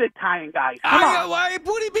 support the Italian guys. What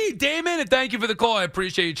do you mean, Damon? And thank you for the call. I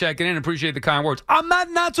appreciate you checking in. Appreciate the kind words. I'm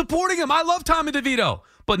not supporting him. I love Tommy DeVito,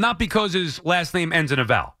 but not because his last name ends in a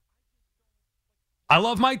vowel. I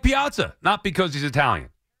love Mike Piazza, not because he's Italian.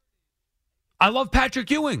 I love Patrick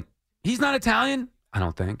Ewing. He's not Italian, I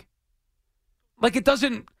don't think. It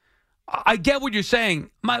doesn't. I get what you're saying.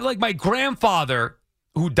 My grandfather,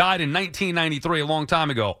 who died in 1993, a long time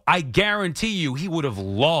ago, I guarantee you he would have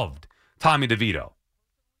loved Tommy DeVito.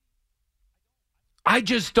 I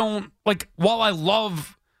just don't, while I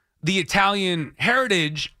love the Italian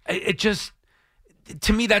heritage,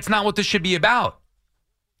 to me, that's not what this should be about.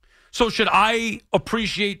 So should I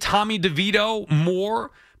appreciate Tommy DeVito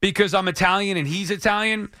more because I'm Italian and he's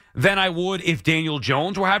Italian than I would if Daniel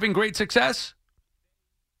Jones were having great success?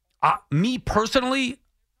 Me personally,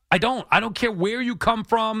 I don't care where you come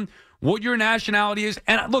from, what your nationality is.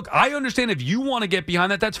 And look, I understand if you want to get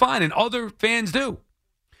behind that, that's fine. And other fans do.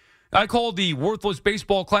 I call the Worthless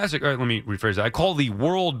Baseball Classic, or let me rephrase that. I call the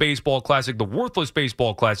World Baseball Classic the Worthless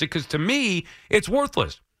Baseball Classic because to me, it's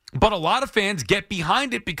worthless. But a lot of fans get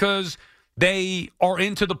behind it because they are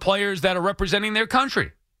into the players that are representing their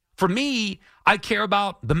country. For me, I care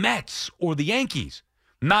about the Mets or the Yankees,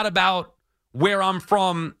 not about where I'm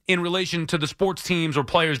from in relation to the sports teams or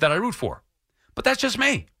players that I root for. But that's just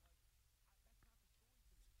me.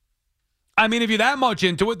 I mean, if you're that much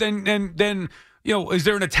into it, then is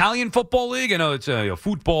there an Italian football league? I know it's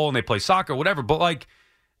football and they play soccer, whatever. But like,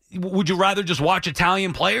 would you rather just watch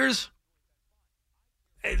Italian players?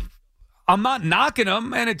 I'm not knocking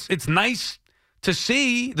them, and it's nice to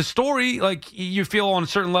see the story. Like, you feel on a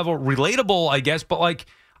certain level relatable, I guess. But like,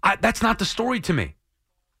 that's not the story to me.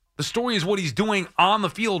 The story is what he's doing on the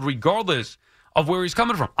field, regardless of where he's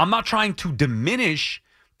coming from. I'm not trying to diminish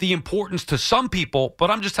the importance to some people, but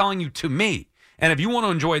I'm just telling you, to me. And if you want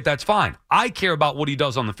to enjoy it, that's fine. I care about what he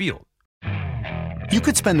does on the field. You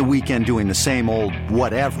could spend the weekend doing the same old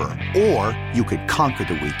whatever, or you could conquer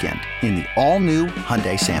the weekend in the all-new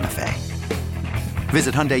Hyundai Santa Fe.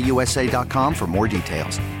 Visit HyundaiUSA.com for more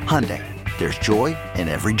details. Hyundai, there's joy in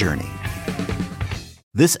every journey.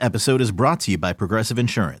 This episode is brought to you by Progressive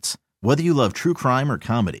Insurance. Whether you love true crime or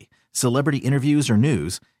comedy, celebrity interviews or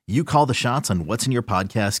news, you call the shots on what's in your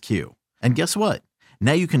podcast queue. And guess what?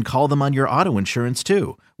 Now you can call them on your auto insurance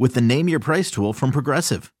too, with the Name Your Price tool from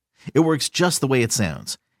Progressive. It works just the way it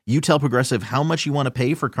sounds. You tell Progressive how much you want to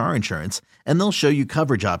pay for car insurance, and they'll show you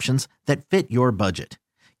coverage options that fit your budget.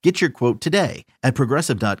 Get your quote today at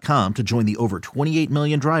Progressive.com to join the over 28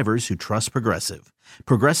 million drivers who trust Progressive.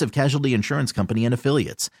 Progressive Casualty Insurance Company and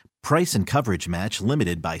Affiliates. Price and coverage match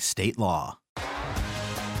limited by state law.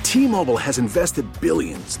 T-Mobile has invested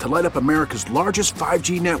billions to light up America's largest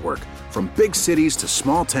 5G network, from big cities to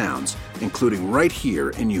small towns, including right here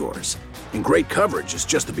in yours. And great coverage is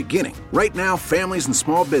just the beginning. Right now, families and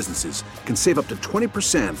small businesses can save up to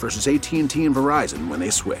 20% versus AT&T and Verizon when they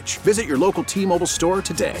switch. Visit your local T-Mobile store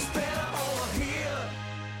today.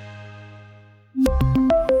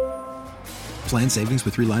 Plan savings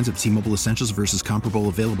with 3 lines of T-Mobile Essentials versus comparable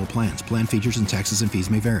available plans. Plan features and taxes and fees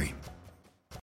may vary.